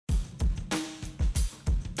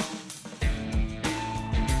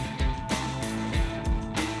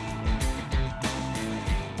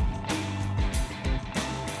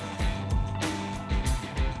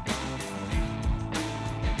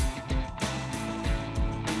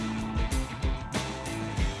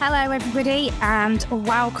Hello, everybody, and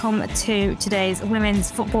welcome to today's women's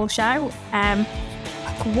football show.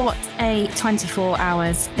 What a 24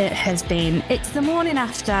 hours it has been. It's the morning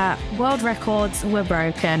after world records were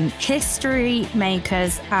broken, history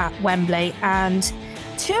makers at Wembley, and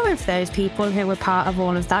two of those people who were part of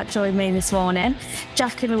all of that joined me this morning.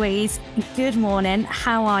 Jack and Louise, good morning.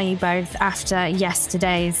 How are you both after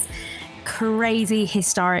yesterday's crazy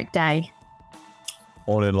historic day?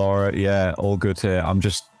 Morning, Laura. Yeah, all good here. I'm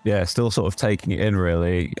just, still sort of taking it in,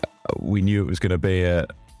 really. We knew it was going to be a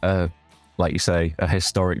like you say, a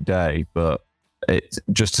historic day, but it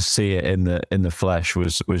just to see it in the flesh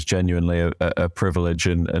was genuinely a privilege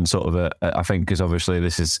and sort of I think, because obviously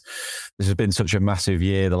this has been such a massive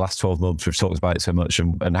year. The last 12 months we've talked about it so much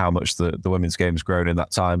and how much the women's game's grown in that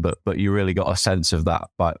time, but you really got a sense of that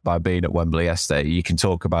by being at Wembley yesterday. You can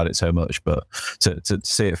talk about it so much, but to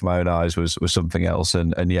see it from my own eyes was something else,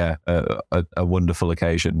 and a wonderful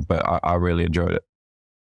occasion. But I really enjoyed it.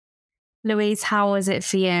 Louise, how was it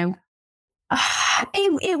for you?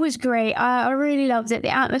 It was great. I really loved it. The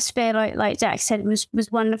atmosphere, like Jack said, was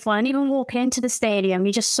wonderful. And even walking into the stadium,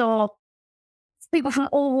 you just saw people from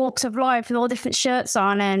all walks of life with all different shirts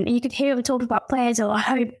on, and you could hear them talking about players. Or I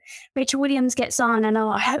hope Rachel Williams gets on, and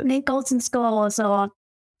I hope Nick Golden scores, or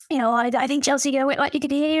I think Chelsea go. Like, you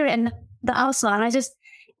could hear it in the house line. I just,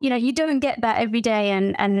 you don't get that every day,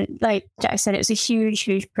 and like Jack said, it was a huge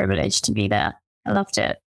privilege to be there. I loved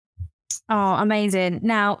it. Oh, amazing.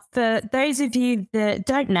 Now, for those of you that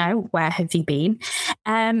don't know, where have you been?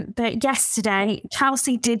 But yesterday,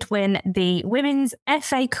 Chelsea did win the Women's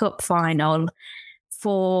FA Cup final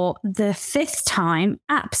for the fifth time.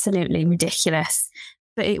 Absolutely ridiculous.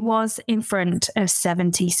 But it was in front of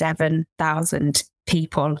 77,000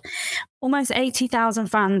 people. Almost 80,000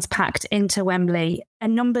 fans packed into Wembley, a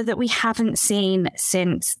number that we haven't seen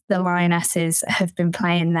since the Lionesses have been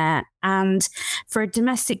playing there. And for a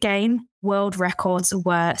domestic game, world records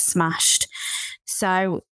were smashed.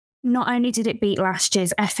 So not only did it beat last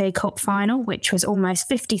year's FA Cup final, which was almost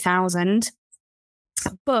 50,000,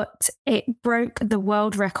 but it broke the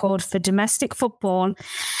world record for domestic football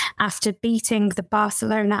after beating the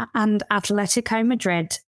Barcelona and Atletico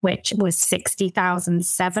Madrid, which was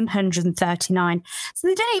 60,739. So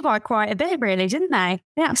they did it by quite a bit, really, didn't they?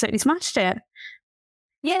 They absolutely smashed it.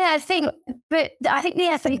 Yeah, I think the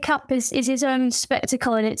FA Cup is its own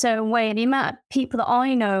spectacle in its own way. And the amount of people that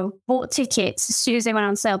I know bought tickets as soon as they went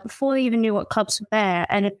on sale before they even knew what clubs were there.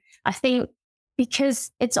 And I think because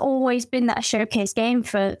it's always been that showcase game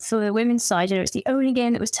for the women's side, it's the only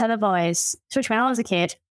game that was televised, especially when I was a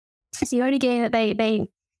kid. It's the only game that they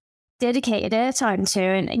dedicated airtime to,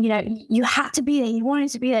 and you had to be there. You wanted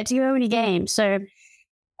to be there to your only game. So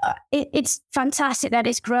it's fantastic that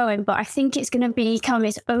it's growing, but I think it's going to become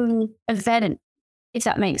its own event, if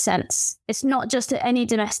that makes sense. It's not just any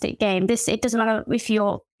domestic game. It doesn't matter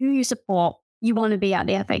who you support. You want to be at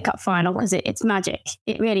the FA Cup final because it's magic.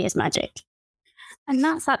 It really is magic. And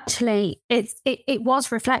that's actually it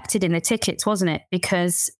was reflected in the tickets, wasn't it?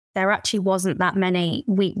 Because there actually wasn't that many.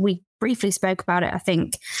 We briefly spoke about it, I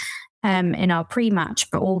think, in our pre-match,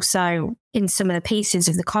 but also in some of the pieces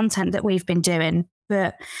of the content that we've been doing.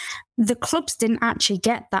 But the clubs didn't actually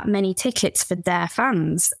get that many tickets for their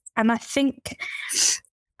fans. And I think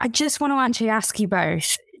I just want to actually ask you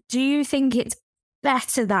both, do you think it's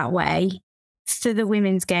better that way for the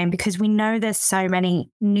women's game? Because we know there's so many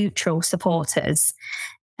neutral supporters.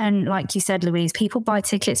 And like you said, Louise, people buy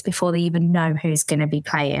tickets before they even know who's going to be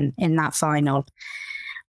playing in that final.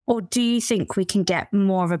 Or do you think we can get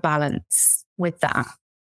more of a balance with that?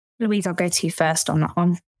 Louise, I'll go to you first on that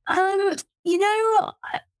one.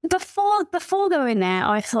 Before going there,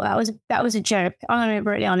 I thought that was a joke. I'm going to be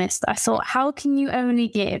really honest. I thought, how can you only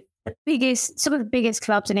give some of the biggest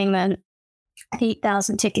clubs in England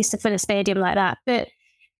 8,000 tickets to fill a stadium like that? But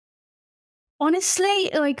honestly,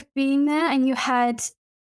 like being there, and you had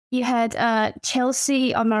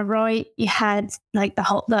Chelsea on my right, you had like the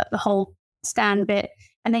whole stand bit,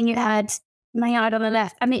 and then you had Man United on the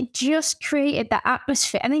left, and it just created that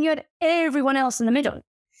atmosphere. And then you had everyone else in the middle.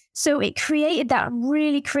 So it created that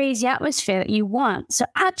really crazy atmosphere that you want. So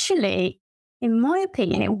actually, in my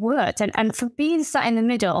opinion, it worked. And for being sat in the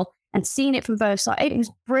middle and seeing it from both sides, it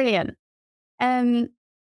was brilliant. There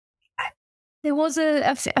was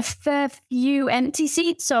a fair few empty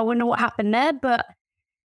seats, so I wonder what happened there. But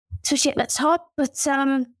so shit, that's hard. But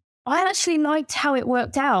I actually liked how it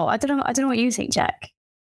worked out. I don't know what you think, Jack.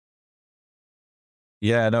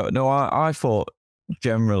 Yeah, no, I thought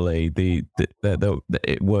generally the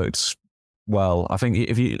it worked well. I think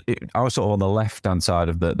I was sort of on the left-hand side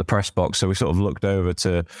of the press box, so we sort of looked over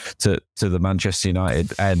to the Manchester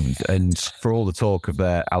United end, and for all the talk of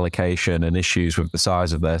their allocation and issues with the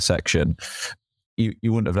size of their section, you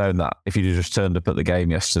wouldn't have known that if you'd just turned up at the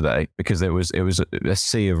game yesterday, because it was a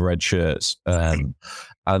sea of red shirts, and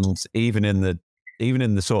even in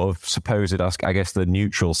the sort of supposed, I guess, the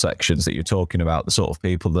neutral sections that you're talking about, the sort of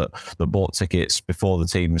people that bought tickets before the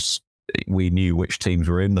teams, we knew which teams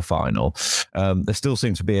were in the final, there still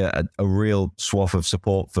seemed to be a real swath of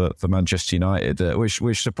support for Manchester United,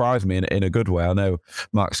 which surprised me in a good way. I know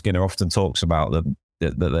Mark Skinner often talks about them,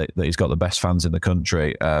 that he's got the best fans in the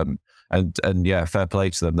country. And yeah, fair play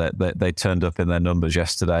to them that they turned up in their numbers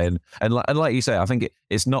yesterday. And like you say, I think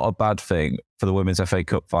it's not a bad thing for the Women's FA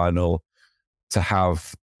Cup final to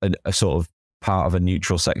have a sort of part of a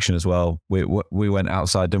neutral section as well. We went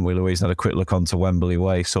outside, didn't we, Louise? Had a quick look onto Wembley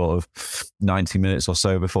Way, sort of 90 minutes or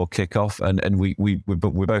so before kickoff, and we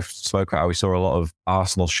both spoke about how we saw a lot of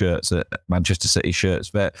Arsenal shirts, Manchester City shirts,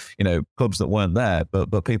 but clubs that weren't there,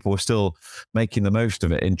 but people were still making the most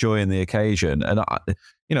of it, enjoying the occasion. And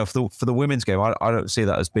for the women's game, I don't see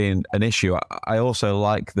that as being an issue. I also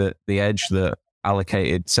like the edge that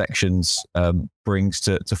allocated sections brings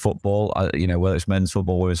to football. Whether it's men's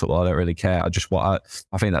football, women's football, I don't really care. I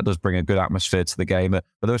think that does bring a good atmosphere to the game. But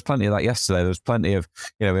there was plenty of that yesterday. There was plenty of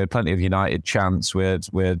we had plenty of United chants. We had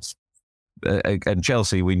and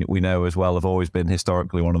Chelsea, we know as well, have always been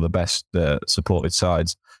historically one of the best supported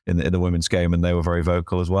sides in the women's game, and they were very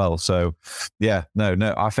vocal as well. So yeah, no,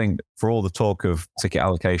 I think for all the talk of ticket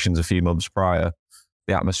allocations a few months prior,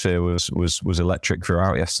 the atmosphere was electric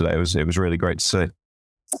throughout yesterday. It was really great to see.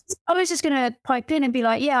 I was just going to pipe in and be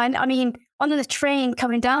like, yeah, I mean, on the train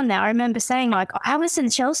coming down there, I remember saying, like, I haven't seen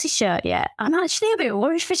the Chelsea shirt yet. I'm actually a bit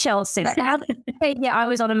worried for Chelsea. Yeah, I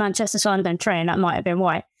was on a Manchester Sunderland train. That might have been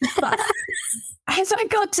why. But as I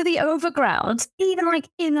got to the overground, even like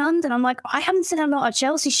in London, I'm like, I haven't seen a lot of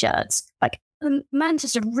Chelsea shirts. Like,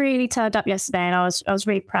 Manchester really turned up yesterday, and I was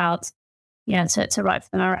really proud, to write for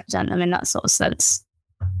them and represent them in that sort of sense.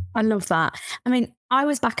 I love that. I mean, I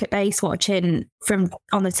was back at base watching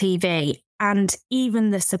on the TV, and even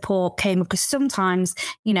the support came up, because sometimes,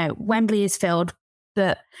 Wembley is filled,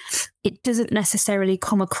 but it doesn't necessarily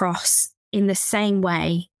come across in the same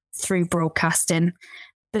way through broadcasting.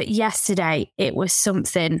 But yesterday, it was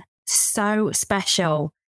something so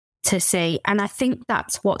special to see. And I think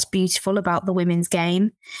that's what's beautiful about the women's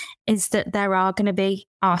game, is that there are going to be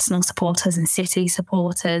Arsenal supporters and City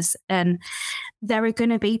supporters, and there are going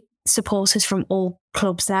to be supporters from all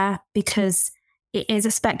clubs there, because it is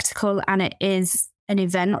a spectacle and it is an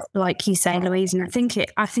event, like you say, Louise. And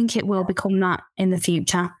I think it will become that in the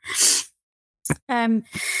future.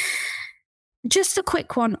 Just a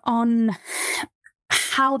quick one on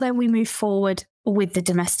how then we move forward with the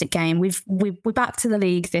domestic game. We're back to the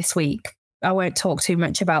league this week. I won't talk too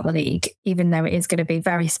much about the league, even though it is going to be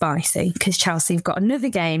very spicy, because Chelsea have got another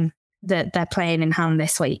game that they're playing in hand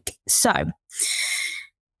this week. So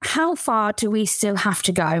how far do we still have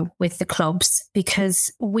to go with the clubs?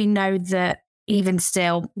 Because we know that even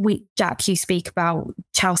still, Jack, you speak about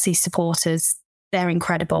Chelsea supporters. They're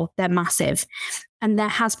incredible. They're massive. And there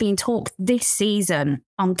has been talk this season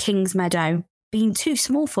on Kings Meadow being too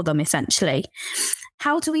small for them, essentially.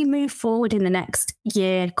 How do we move forward in the next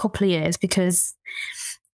couple of years? Because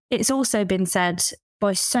it's also been said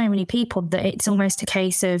by so many people that it's almost a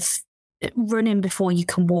case of running before you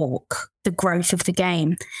can walk, the growth of the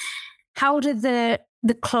game. How do the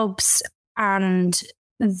clubs and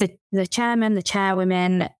the chairman, the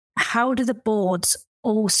chairwomen, how do the boards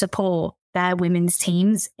all support their women's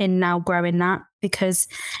teams in now growing that? Because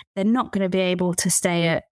they're not going to be able to stay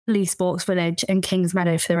at Lee Sports Village and Kings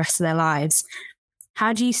Meadow for the rest of their lives.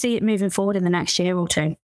 How do you see it moving forward in the next year or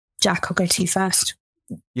two? Jack, I'll go to you first.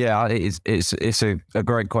 Yeah, it's a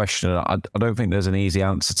great question. I don't think there's an easy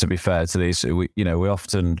answer, to be fair to these. We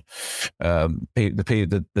often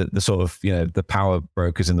the sort of the power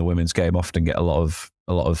brokers in the women's game often get a lot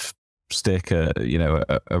of stick,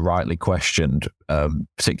 rightly questioned,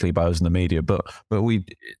 particularly by us in the media. But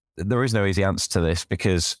there is no easy answer to this,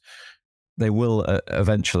 because they will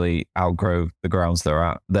eventually outgrow the grounds they're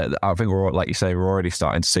at. I think like you say, we're already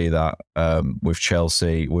starting to see that with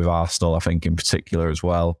Chelsea, with Arsenal, I think in particular as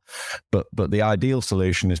well. But the ideal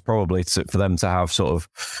solution is probably for them to have sort of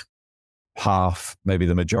half, maybe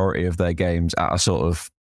the majority of their games at a sort of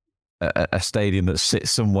a stadium that sits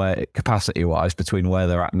somewhere capacity-wise between where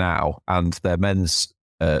they're at now and their men's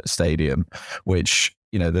stadium, which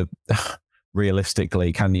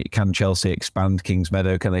realistically, can Chelsea expand Kings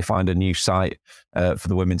Meadow? Can they find a new site for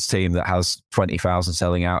the women's team that has 20,000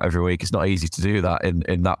 selling out every week? It's not easy to do that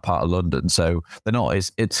in that part of London. So they're not.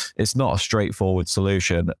 It's not a straightforward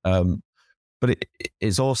solution. But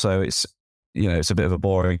it's also it's a bit of a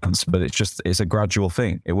boring answer, but it's a gradual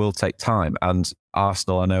thing. It will take time. And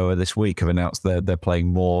Arsenal, I know this week, have announced they're playing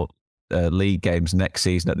more league games next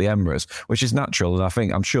season at the Emirates, which is natural.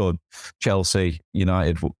 And I'm sure Chelsea,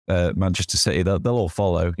 United, Manchester City, they'll all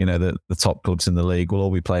follow. The top clubs in the league will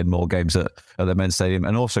all be playing more games at the men's stadium.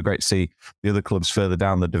 And also great to see the other clubs further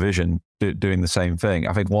down the division doing the same thing.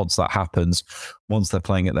 I think once that happens, once they're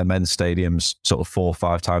playing at their men's stadiums sort of 4 or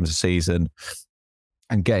 5 times a season,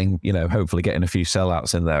 and getting, hopefully getting a few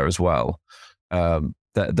sellouts in there as well,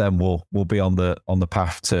 then we'll be on the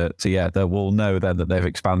path to we'll know then that they've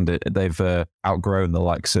expanded, they've outgrown the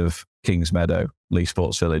likes of Kings Meadow, Lee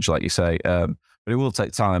Sports Village, like you say. But it will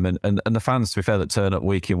take time, and the fans, to be fair, that turn up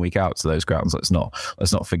week in, week out to those grounds, let's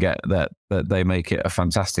not forget that they make it a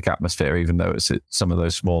fantastic atmosphere, even though it's at some of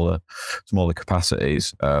those smaller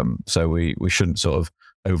capacities. So we shouldn't sort of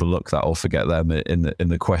overlook that or forget them in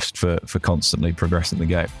the quest for constantly progressing the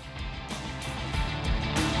game.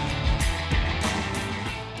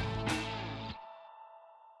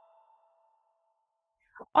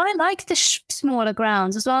 I like the smaller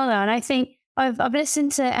grounds as well, though, and I think I've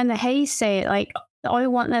listened to Emma Hayes say it, like, I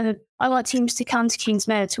want teams to come to Kings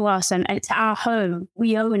Meadow to us, and it's our home.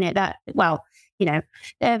 We own it.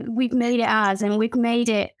 We've made it ours, and we've made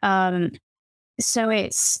it so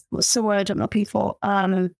it's, what's the word I'm looking for?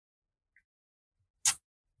 What's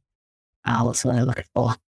the word I'm looking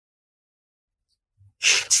for?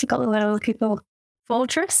 I forgot the word I'm looking for.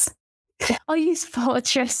 Fortress? I'll use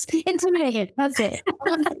fortress. Intimidated, that's it.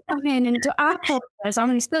 Come in and do our fortress. I'm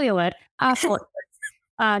going to steal your word. Our fortress.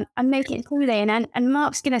 And make it including. And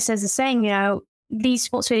Mark Skinner says the same, these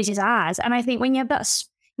sports villages are ours. And I think when you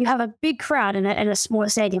have a big crowd in a smaller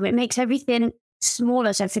stadium, it makes everything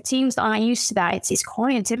smaller. So for teams that aren't used to that, it's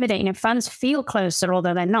quite intimidating, and fans feel closer,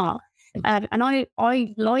 although they're not. And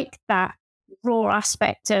I like that raw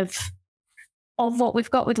aspect of what we've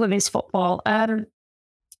got with women's football. Don't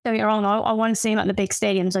get me wrong, I want to see them at the big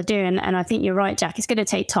stadiums, I do, and I think you're right, Jack. It's going to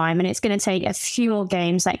take time, and it's going to take a few more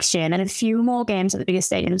games next year, and then a few more games at the bigger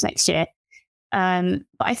stadiums next year. But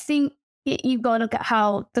I think you've got to look at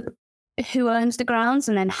who owns the grounds,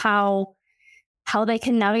 and then how they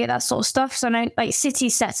can navigate that sort of stuff. So I know, like,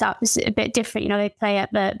 City's setup is a bit different. They play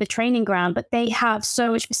at the training ground, but they have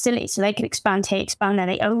so much facility, so they can expand here, expand there.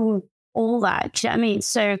 They own all that. Do you know what I mean?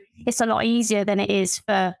 So it's a lot easier than it is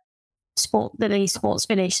for the sports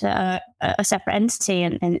village that are a separate entity,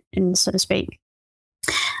 and so to speak.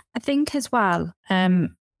 I think as well,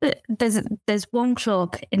 there's one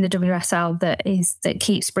club in the WSL that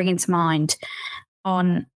keeps bringing to mind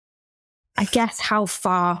on, I guess, how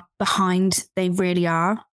far behind they really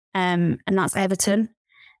are, and that's Everton.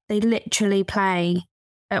 They literally play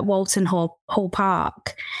at Walton Hall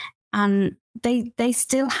Park, and they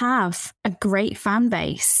still have a great fan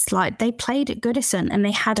base. Like, they played at Goodison and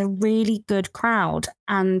they had a really good crowd,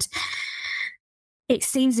 and it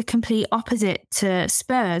seems the complete opposite to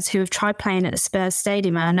Spurs, who have tried playing at the Spurs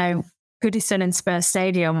Stadium. I know Goodison and Spurs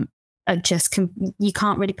Stadium are just you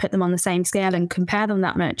can't really put them on the same scale and compare them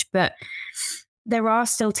that much, but there are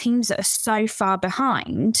still teams that are so far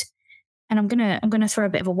behind. And I'm gonna throw a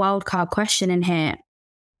bit of a wild card question in here.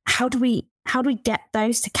 How do we get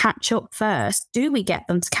those to catch up first? Do we get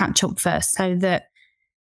them to catch up first, so that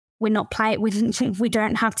we're not we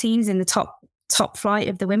don't have teams in the top flight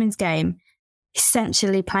of the women's game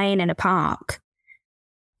essentially playing in a park?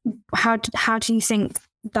 How do you think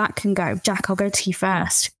that can go? Jack, I'll go to you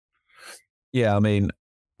first. Yeah, I mean,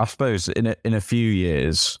 I suppose in a few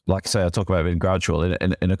years, like I say, I talk about it being gradual.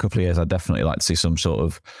 In a couple of years, I'd definitely like to see some sort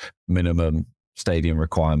of minimum stadium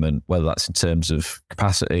requirement, whether that's in terms of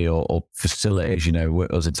capacity or facilities.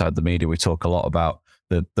 Us inside the media, we talk a lot about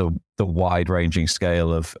the wide ranging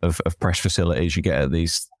scale of press facilities you get at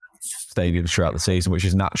these stadiums throughout the season, which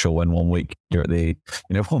is natural when 1 week you're at the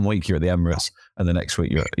Emirates and the next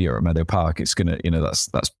week you're at Meadow Park. It's gonna,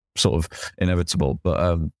 that's sort of inevitable.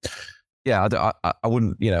 But yeah, I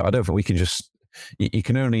wouldn't, I don't think we can just, you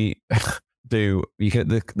can only the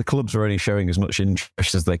clubs are only showing as much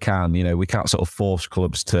interest as they can. We can't sort of force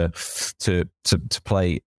clubs to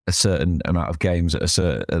play a certain amount of games at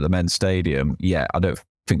the men's stadium. Yeah, I don't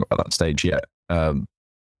think we're at that stage yet.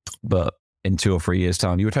 But in 2 or 3 years'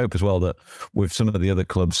 time, you would hope as well that with some of the other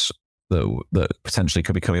clubs that potentially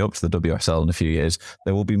could be coming up to the WSL in a few years,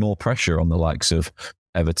 there will be more pressure on the likes of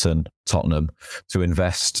Everton, Tottenham to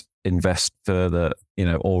invest invest further,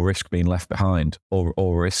 or risk being left behind,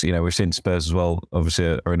 or risk, we've seen Spurs as well,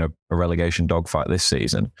 obviously are in a relegation dogfight this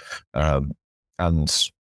season.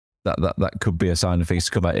 And that could be a sign of things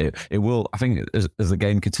to come out. It will, I think, as the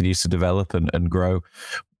game continues to develop and grow,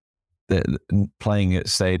 playing at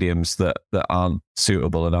stadiums that aren't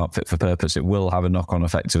suitable and aren't fit for purpose, it will have a knock-on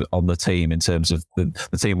effect on the team in terms of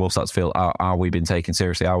the team will start to feel, are we being taken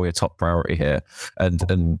seriously? Are we a top priority here?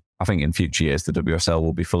 And I think in future years, the WSL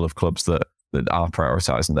will be full of clubs that are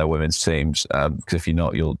prioritising their women's teams, because if you're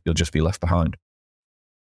not, you'll just be left behind.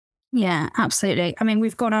 Yeah, absolutely. I mean,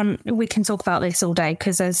 we can talk about this all day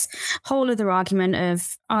because there's a whole other argument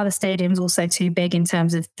of, are the stadiums also too big in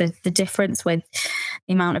terms of the difference with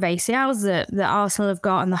the amount of ACLs that Arsenal have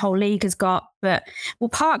got and the whole league has got. But we'll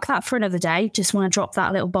park that for another day. Just want to drop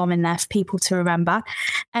that little bomb in there for people to remember.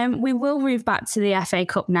 We will move back to the FA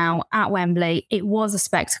Cup now at Wembley. It was a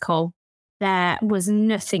spectacle. There was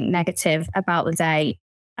nothing negative about the day.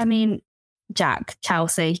 I mean, Jack,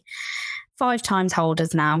 Chelsea, 5 times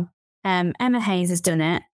holders now. Emma Hayes has done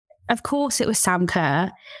it. Of course, it was Sam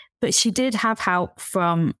Kerr, but she did have help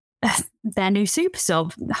from their new super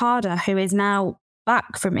sub, Harder, who is now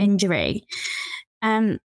back from injury.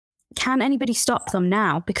 Can anybody stop them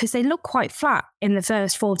now? Because they look quite flat in the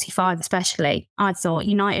first 45, especially. I thought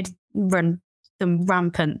United run them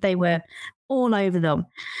rampant. They were all over them.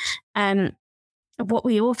 What were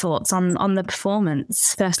your thoughts on the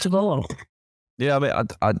performance, first of all? Yeah, I mean,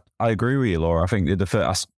 I agree with you, Laura. I think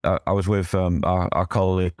I was with our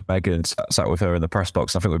colleague Megan, sat with her in the press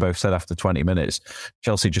box. I think we both said after 20 minutes,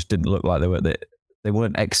 Chelsea just didn't look like they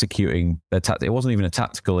weren't executing their tactic. It wasn't even a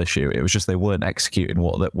tactical issue. It was just they weren't executing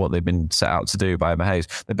what they've been set out to do by Emma Hayes.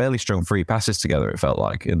 They barely strung 3 passes together, it felt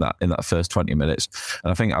like, in that first 20 minutes.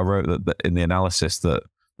 And I think I wrote that in the analysis that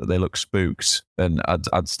they look spooked, and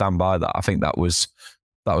I'd stand by that. I think that was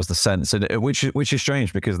the sense, and which is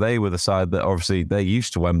strange because they were the side that obviously they're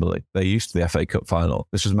used to Wembley, they're used to the FA Cup final.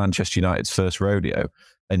 This was Manchester United's first rodeo,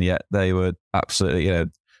 and yet they were absolutely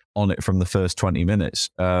on it from the first 20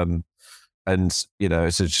 minutes. And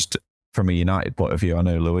it's just from a United point of view. I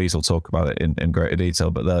know Louise will talk about it in greater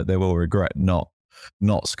detail, but they will regret not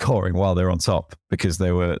scoring while they're on top, because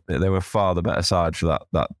they were far the better side for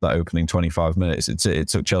that opening 25 minutes. It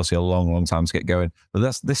took Chelsea a long time to get going, but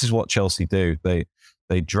this is what Chelsea do.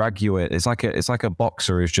 They drag you in. It's like a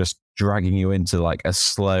boxer who's just dragging you into like a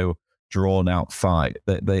slow, drawn out fight.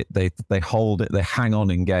 They hold it. They hang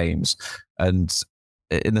on in games. And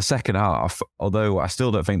in the second half, although I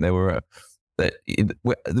still don't think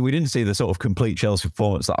we didn't see the sort of complete Chelsea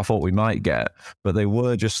performance that I thought we might get, but they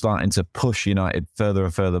were just starting to push United further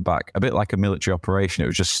and further back, a bit like a military operation. It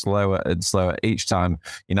was just slower and slower. Each time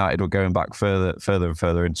United were going back further and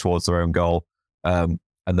further in towards their own goal.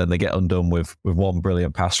 And then they get undone with one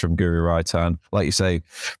brilliant pass from Guru Raitan. Like you say,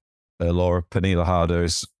 Laura, Pernille Harder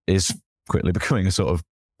is quickly becoming a sort of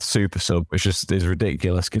super sub, which is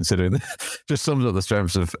ridiculous considering just sums up the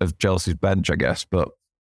strengths of Chelsea's bench, I guess. But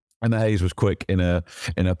Emma Hayes was quick in a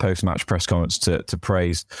post-match press conference to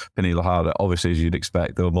praise Pernille Harder. Obviously, as you'd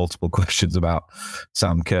expect, there were multiple questions about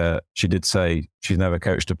Sam Kerr. She did say she's never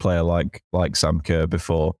coached a player like Sam Kerr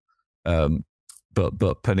before. But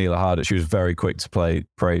Pernille Harder, she was very quick to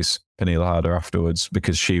praise Pernille Harder afterwards,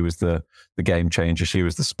 because she was the game changer. She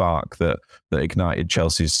was the spark that ignited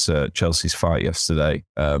Chelsea's fight yesterday.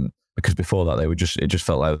 Because before that, it just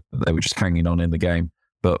felt like they were just hanging on in the game.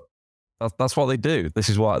 But that's what they do. This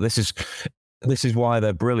is why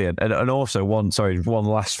they're brilliant. And also one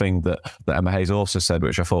last thing that Emma Hayes also said,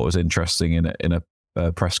 which I thought was interesting in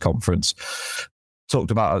a press conference.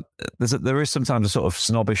 Talked about there is sometimes a sort of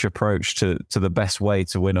snobbish approach to the best way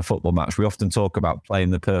to win a football match. We often talk about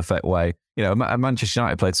playing the perfect way. Manchester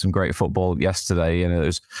United played some great football yesterday. It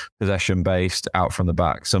was possession based, out from the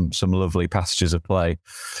back, some lovely passages of play.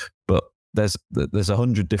 But there's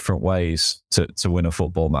 100 different ways to win a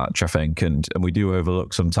football match, I think, and we do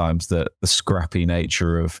overlook sometimes the scrappy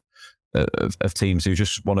nature of teams who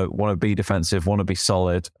just want to be defensive, want to be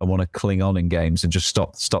solid, and want to cling on in games and just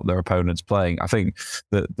stop their opponents playing. I think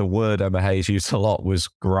that the word Emma Hayes used a lot was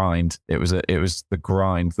grind. It was the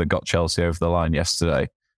grind that got Chelsea over the line yesterday.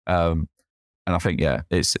 And I think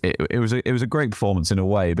it was a great performance in a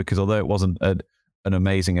way, because although it wasn't an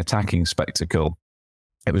amazing attacking spectacle,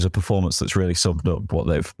 it was a performance that's really summed up what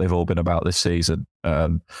they've all been about this season. I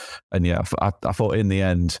thought in the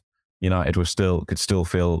end United could still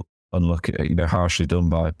feel unlucky, harshly done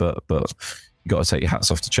by, but you got to take your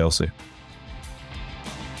hats off to Chelsea.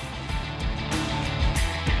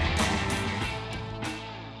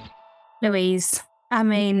 Louise, I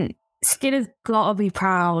mean, Skinner's got to be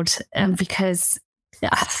proud, because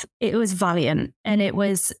it was valiant, and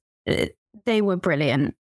they were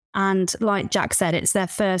brilliant. And like Jack said, it's their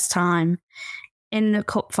first time in the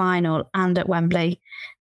cup final and at Wembley.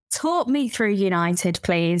 Talk me through United,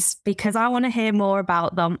 please, because I want to hear more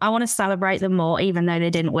about them. I want to celebrate them more, even though they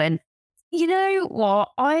didn't win. You know what?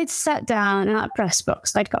 I'd sat down in that press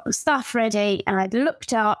box, I'd got the stuff ready, and I'd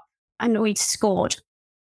looked up and we'd scored.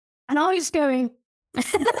 And I was going,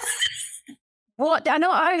 what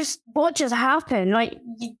just happened? Like,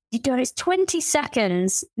 you know, it's 20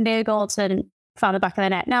 seconds, Neil Galton found the back of the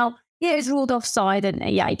net. Now, yeah, it was ruled offside, and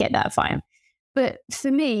yeah, I get that, fine. But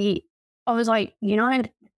for me, I was like,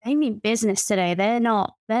 United, they mean business today. They're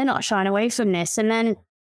not shying away from this. And then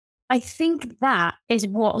I think that is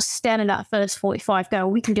what stemmed that first 45 go,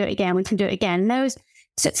 we can do it again, we can do it again. And those,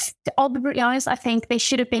 I'll be brutally honest, I think they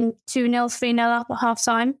should have been 2-0, 3-0 up at half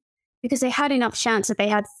time, because they had enough chances. They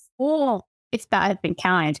had 4, if that had been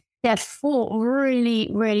counted. They had 4 really,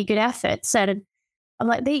 really good efforts. And I'm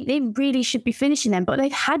like, they really should be finishing them. But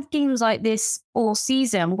they've had games like this all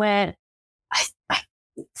season where,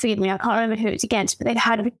 forgive me, I can't remember who it's against, but they've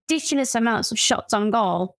had ridiculous amounts of shots on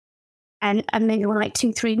goal, and maybe were like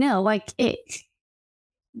 2-3-0. Like,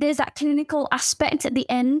 there's that clinical aspect at the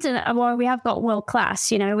end, and while we have got world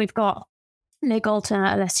class, you know, we've got Nick Galton,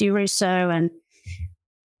 Alessio Russo, and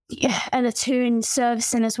a Toon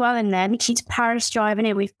servicing as well in there. Nikita Paris driving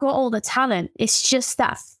in. We've got all the talent. It's just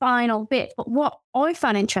that final bit. But what I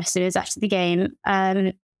found interesting is actually the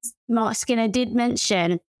game. Mark Skinner did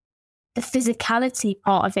mention the physicality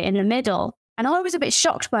part of it in the middle. And I was a bit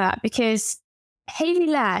shocked by that, because Hayley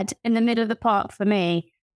Ladd in the middle of the park, for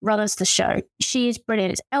me, runs the show. She is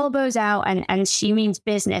brilliant. It's elbows out, and she means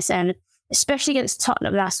business. And especially against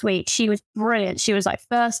Tottenham last week, she was brilliant. She was like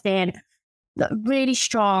first in, really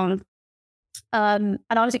strong. And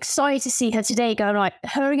I was excited to see her today go, like,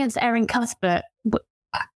 her against Erin Cuthbert.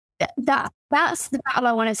 That's the battle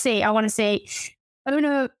I want to see. I want to see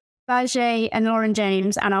Ona Bajé and Lauren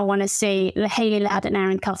James, and I want to see Hayley Ladd and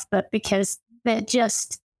Erin Cuthbert, because they're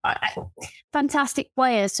just fantastic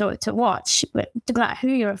players to watch, no matter who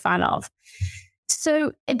you're a fan of.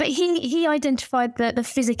 So, but he identified the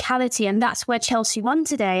physicality, and that's where Chelsea won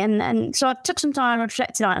today. And so I took some time and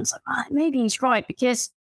reflected on it. I was like, maybe he's right, because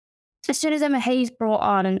as soon as Emma Hayes brought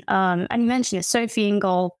on, and you mentioned it, Sophie in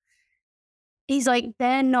goal, he's like,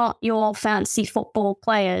 they're not your fancy football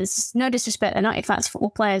players. No disrespect, they're not your fancy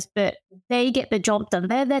football players, but they get the job done.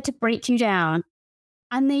 They're there to break you down.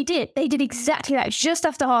 And they did. They did exactly that. Just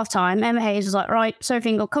after halftime, Emma Hayes was like, right, Sophie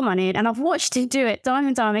Ingle, come on in. And I've watched her do it time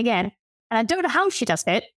and time again. And I don't know how she does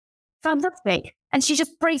it. Fantastic. And she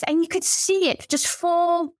just breaks, and you could see it just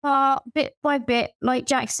fall apart bit by bit, like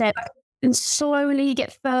Jack said, and slowly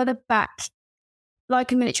get further back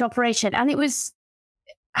like a miniature operation. And it was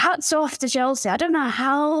hats off to Chelsea. I don't know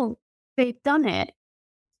how they've done it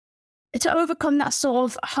to overcome that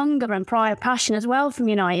sort of hunger and prior passion as well from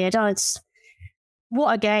United.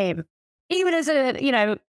 What a game. Even as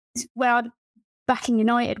where I'm backing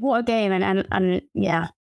United, what a game. And yeah,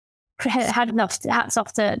 had enough. Hats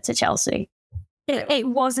off to Chelsea. It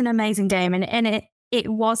was an amazing game, and it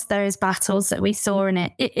was those battles that we saw in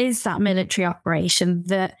it. It is that military operation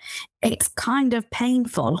that it's kind of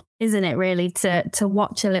painful, isn't it, really, to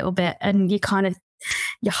watch a little bit, and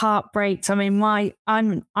your heart breaks. I mean, I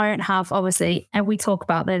don't have, obviously, and we talk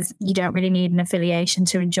about this, you don't really need an affiliation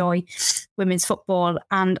to enjoy women's football.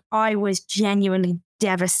 And I was genuinely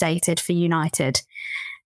devastated for United.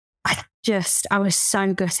 I was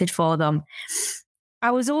so gutted for them.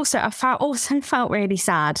 I felt really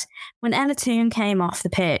sad when Ella Toon came off the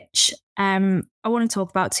pitch. I want to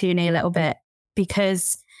talk about Tooney a little bit,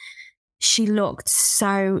 because she looked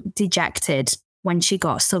so dejected when she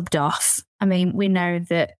got subbed off. I mean, we know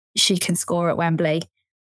that she can score at Wembley.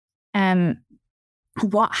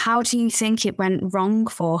 How do you think it went wrong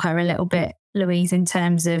for her a little bit, Louise, in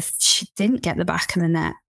terms of she didn't get the back of the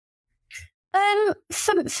net?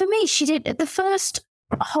 For me, she did. The first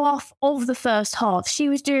half of the first half, she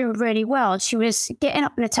was doing really well. She was getting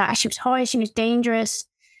up in attack. She was high. She was dangerous.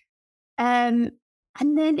 And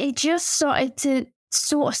then it just started to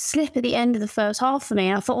sort of slip at the end of the first half for me.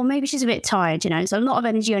 And I thought, well, maybe she's a bit tired. There's a lot of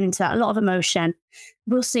energy going into that, a lot of emotion.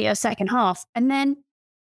 We'll see her second half. And then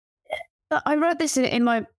I wrote this in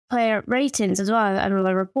my player ratings as well, and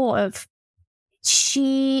a report of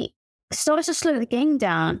she started to slow the game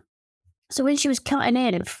down. So when she was cutting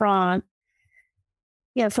in from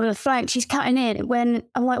the flank, she's cutting in. When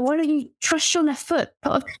I'm like, why don't you trust your left foot?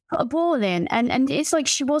 Put a ball in. And it's like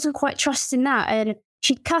she wasn't quite trusting that. And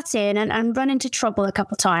she'd cut in and run into trouble a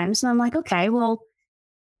couple of times. And I'm like, okay, well,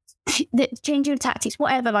 change your tactics,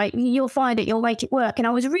 whatever. Like, you'll find it, you'll make it work. And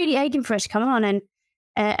I was really aching for her to come on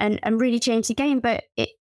and really change the game, but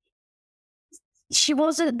she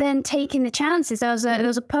wasn't then taking the chances. There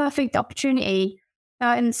was a perfect opportunity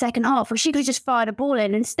in the second half where she could just fire the ball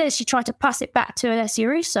in. Instead, she tried to pass it back to Alessia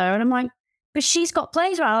Russo, and I'm like, but she's got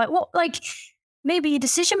plays around. Like, what? Like, maybe your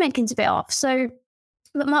decision making's a bit off. So,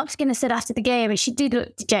 but Mark Skinner said after the game, and she did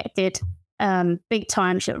look dejected, big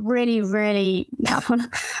time. She looked really, really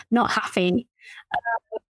not happy.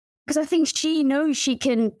 Because I think she knows she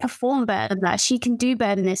can perform better than that. She can do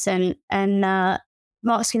better than this. And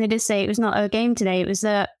Mark Skinner did say it was not her game today. It was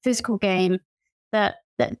a physical game that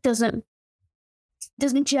doesn't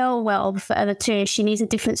gel well for other two. She needs a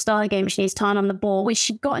different style of game. She needs time on the ball, which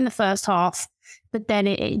she got in the first half, but then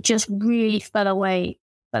it just really fell away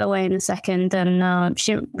in the second, and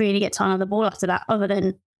she didn't really get time on the ball after that, other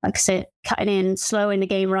than, like I said, cutting in, slowing the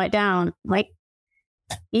game right down. Like,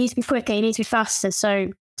 you need to be quicker, you need to be faster. So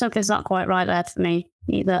something's not quite right there for me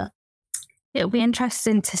either. It'll be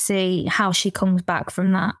interesting to see how she comes back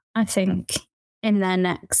from that, I think, in their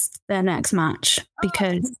next match,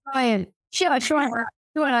 because Sure,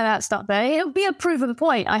 let that stop there. It'll be a proof of the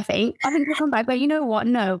point, I think. I think we'll come back, but you know what?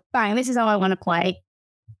 No, bang, this is how I want to play.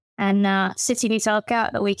 And City needs to help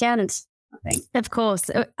out the weekend, I think. Of course.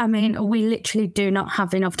 I mean, we literally do not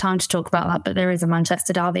have enough time to talk about that, but there is a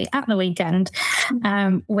Manchester derby at the weekend,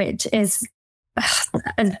 which is, that's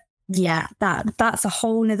a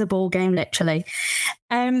whole nother ball game, literally.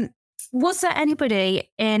 Was there anybody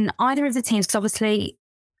in either of the teams? Because obviously,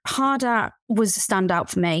 Harder was a standout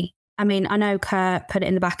for me. I mean, I know Kerr put it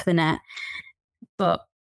in the back of the net, but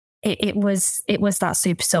it was that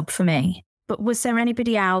super sub for me. But was there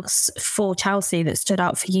anybody else for Chelsea that stood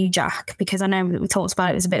out for you, Jack? Because I know we talked about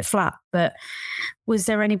it was a bit flat, but was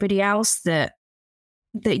there anybody else that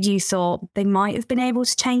you thought they might have been able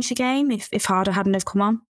to change the game if Harder hadn't have come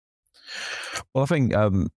on? Well, I think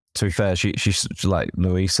to be fair, she like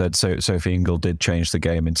Louise said, so Sophie Ingle did change the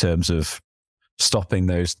game in terms of stopping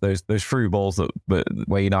those through balls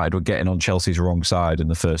where United were getting on Chelsea's wrong side in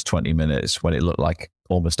the first 20 minutes when it looked like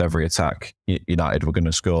almost every attack United were going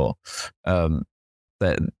to score.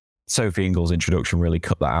 That Sophie Ingle's introduction really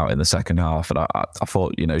cut that out in the second half, and I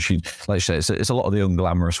thought, she, like you say, it's a lot of the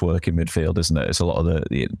unglamorous work in midfield, isn't it? It's a lot of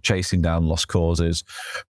the chasing down lost causes,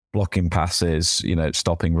 blocking passes,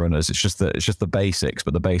 stopping runners. It's just the basics,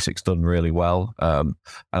 but the basics done really well. And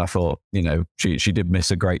I thought, she did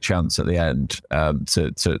miss a great chance at the end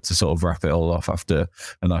to sort of wrap it all off after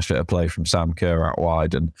a nice bit of play from Sam Kerr out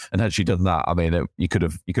wide. And had she done that, I mean, you could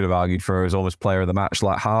have argued for her as almost player of the match,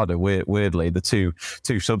 like Harder. Weirdly, the two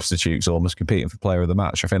substitutes almost competing for player of the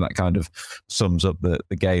match. I think that kind of sums up the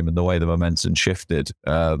game and the way the momentum shifted.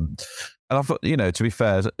 And I thought, to be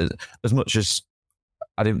fair, as much as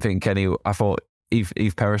I didn't think I thought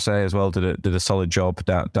Yves Perisset as well did a solid job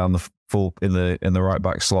down the full in the right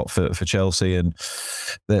back slot for Chelsea, and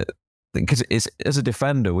because as a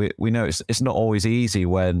defender we know it's not always easy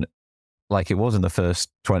when, like it was in the first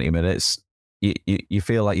 20 minutes, you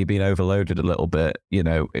feel like you're being overloaded a little bit.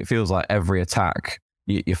 It feels like every attack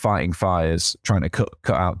you're fighting fires, trying to cut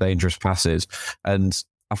out dangerous passes. And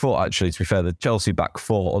I thought, actually, to be fair, the Chelsea back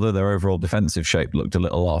four, although their overall defensive shape looked a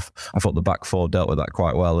little off, I thought the back four dealt with that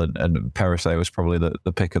quite well, and Perisset was probably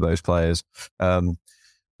the pick of those players. And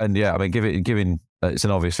yeah, I mean, giving it's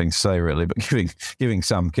an obvious thing to say, really, but giving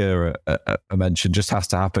Sam Kerr a mention just has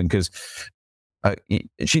to happen, because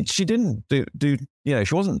she didn't do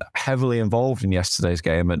she wasn't heavily involved in yesterday's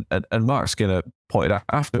game, and Mark Skinner pointed out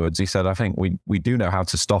afterwards, he said, I think we do know how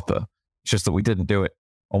to stop her. It's just that we didn't do it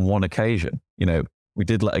on one occasion. We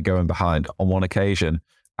did let her go in behind on one occasion,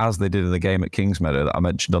 as they did in the game at Kingsmeadow that I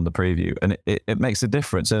mentioned on the preview, and it makes a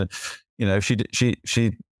difference. And she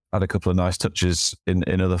had a couple of nice touches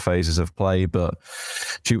in other phases of play, but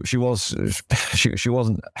she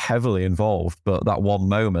wasn't heavily involved. But that one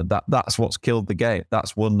moment, that's what's killed the game.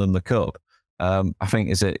 That's won them the cup. I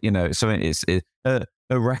think something. It's her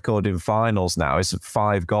record in finals now is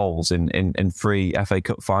 5 goals in 3 FA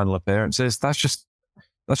Cup final appearances. That's just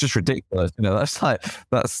ridiculous. That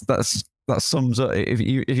sums up. If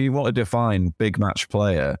you want to define big match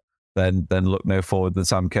player, then look no forward than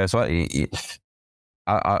Sam Kerr. So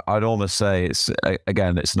I'd almost say it's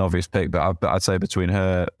an obvious pick, but I'd say between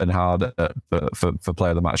her and Harder for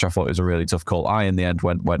player of the match, I thought it was a really tough call. I in the end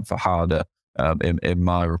went for Harder in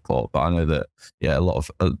my report, but I know that a lot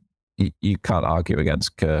of you can't argue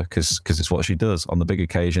against Kerr because it's what she does on the big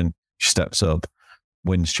occasion. She steps up,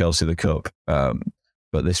 wins Chelsea the cup.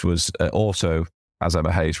 But this was also as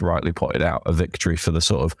Emma Hayes rightly pointed out, a victory for the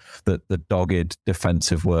sort of the dogged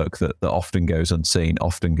defensive work that often goes unseen,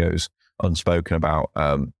 often goes unspoken about.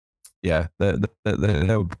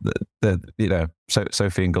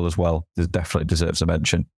 Sophie Ingle as well definitely deserves a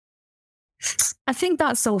mention. I think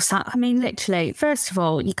that's all. I mean, literally, first of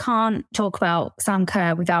all, you can't talk about Sam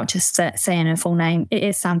Kerr without just saying her full name. It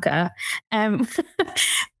is Sam Kerr.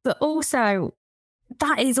 But also,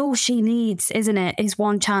 that is all she needs, isn't it? Is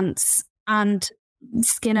one chance. And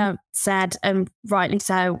Skinner said, and rightly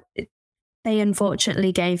so, they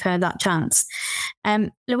unfortunately gave her that chance.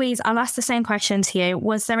 Louise, I'll ask the same question to you.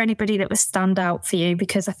 Was there anybody that was stand out for you?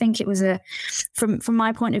 Because I think it was from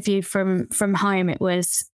my point of view, from home, it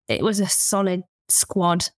was a solid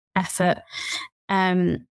squad effort.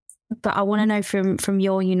 But I want to know from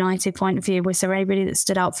your United point of view, was there anybody that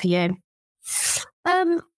stood out for you?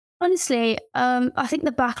 Honestly, I think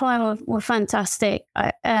the backline were fantastic.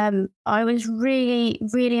 I was really,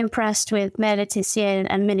 really impressed with Maya Letizia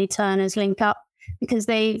and Minnie Turner's link up, because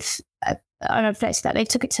I reflected that they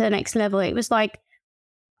took it to the next level. It was like,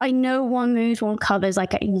 I know one moves, one covers,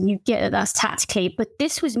 like you get that that's tactically, but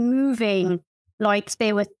this was moving like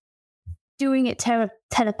they were doing it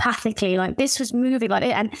telepathically. Like this was moving like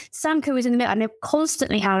it, and Samko was in the middle, and they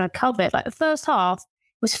constantly had her covered. Like the first half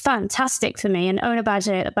was fantastic for me, and Ona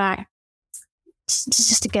Badger at the back, she's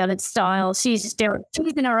just a girl in style. She's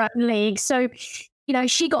in her own league. So,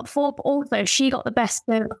 she got 4, but also she got the best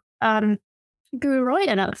of Guru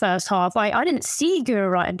Ryan at the first half. I didn't see Guru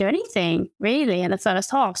Ryan do anything really in the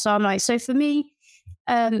first half. So I'm like, so for me,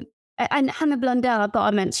 and Hannah Blundell, I've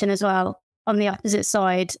got to mention as well on the opposite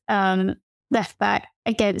side, left back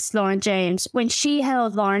against Lauren James. When she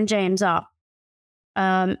held Lauren James up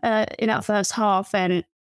in that first half, and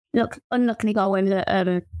unluckily got away with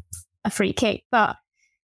a free kick, but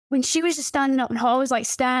when she was just standing up, and I was like,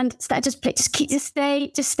 just keep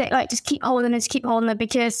holding her,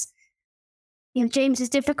 because James is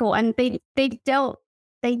difficult, and they dealt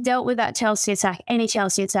with that Chelsea attack, any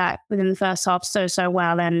Chelsea attack within the first half so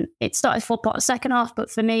well, and it started to fall apart the second half.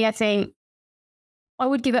 But for me, I think I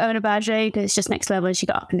would give it Ona Badger because it's just next level and she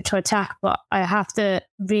got up into attack. But I have to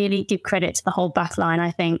really give credit to the whole back line,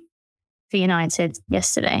 I think, for United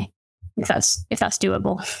yesterday, if that's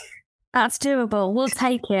doable. That's doable. We'll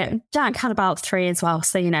take it. Jack had about 3 as well.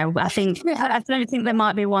 So, I think, I don't think there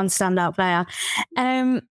might be one standout player.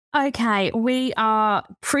 Okay, we are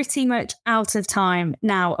pretty much out of time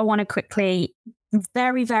now. I want to quickly,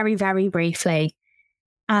 very, very, very briefly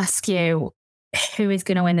ask you who is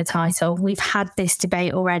going to win the title. We've had this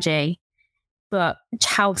debate already, but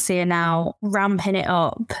Chelsea are now ramping it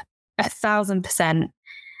up 1,000%.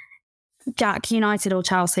 Jack, United or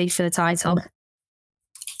Chelsea for the title?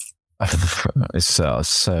 It's so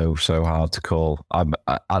hard to call. I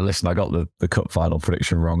got the cup final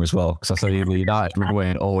prediction wrong as well, because I said either United would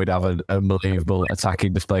win or we'd have an unbelievable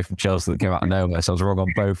attacking display from Chelsea that came out of nowhere. So I was wrong on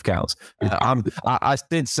both counts. I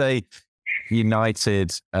did say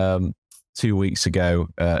United 2 weeks ago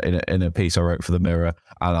in a piece I wrote for the Mirror,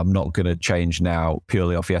 and I'm not going to change now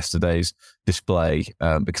purely off yesterday's display,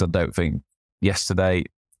 because I don't think yesterday.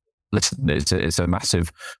 Listen, it's a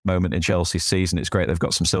massive moment in Chelsea's season. It's great they've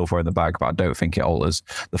got some silverware in the bag, but I don't think it alters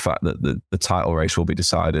the fact that the title race will be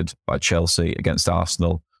decided by Chelsea against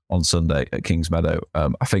Arsenal on Sunday at Kingsmeadow.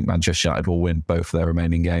 I think Manchester United will win both of their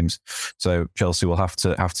remaining games, so Chelsea will have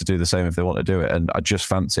to do the same if they want to do it. And I just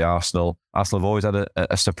fancy Arsenal. Arsenal have always had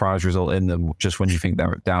a surprise result in them, just when you think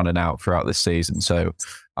they're down and out throughout this season. So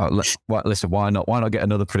listen, why not get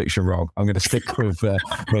another prediction wrong? I'm going to stick with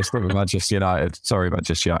Manchester United. Sorry,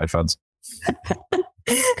 Manchester United fans.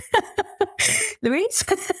 Louise,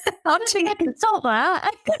 I don't think I can stop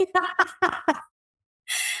that.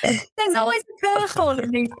 There's always a curveball in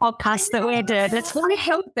these podcasts that we're doing. That's why I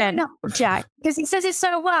help then, Jack, because he says it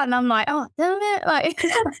so well, and I'm like, oh, damn it! Like,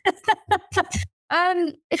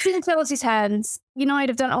 it's in Chelsea's hands. United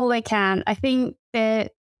have done all they can. I think they're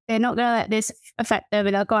not going to let this affect them,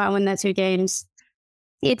 and they'll go out and win their 2 games.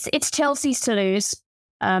 It's Chelsea's to lose,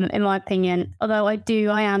 in my opinion. Although I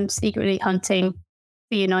am secretly hunting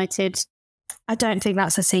for United. I don't think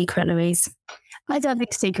that's a secret, Louise. I don't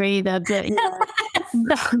think secret either, but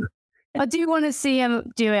I do want to see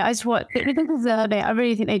them do it. They deserve it. I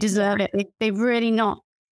really think they deserve it. They've really not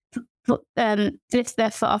lift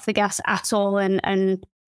their foot off the gas at all, and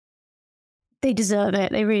they deserve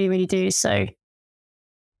it. They really, really do. So I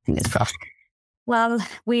think it's tough. Well,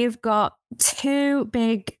 we've got 2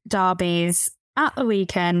 big derbies at the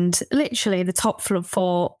weekend, literally the top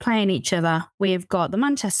four playing each other. We have got the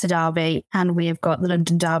Manchester Derby and we have got the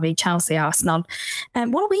London Derby, Chelsea, Arsenal.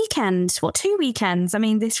 What a weekend. What 2 weekends. I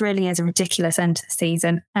mean, this really is a ridiculous end to the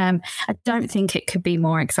season. I don't think it could be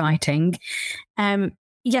more exciting.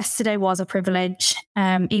 Yesterday was a privilege,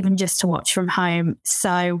 even just to watch from home.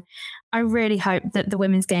 So I really hope that the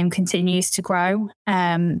women's game continues to grow,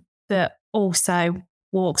 but also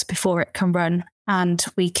walks before it can run. And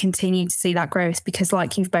we continue to see that growth because,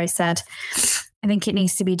 like you've both said, I think it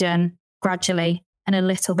needs to be done gradually and a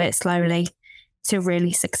little bit slowly to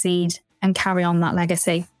really succeed and carry on that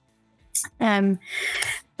legacy.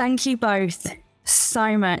 Thank you both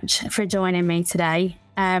so much for joining me today.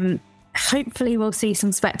 Hopefully we'll see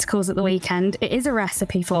some spectacles at the weekend. It is a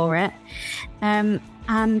recipe for it.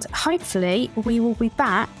 And hopefully we will be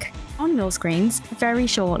back on your screens very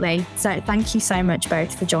shortly. So thank you so much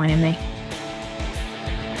both for joining me.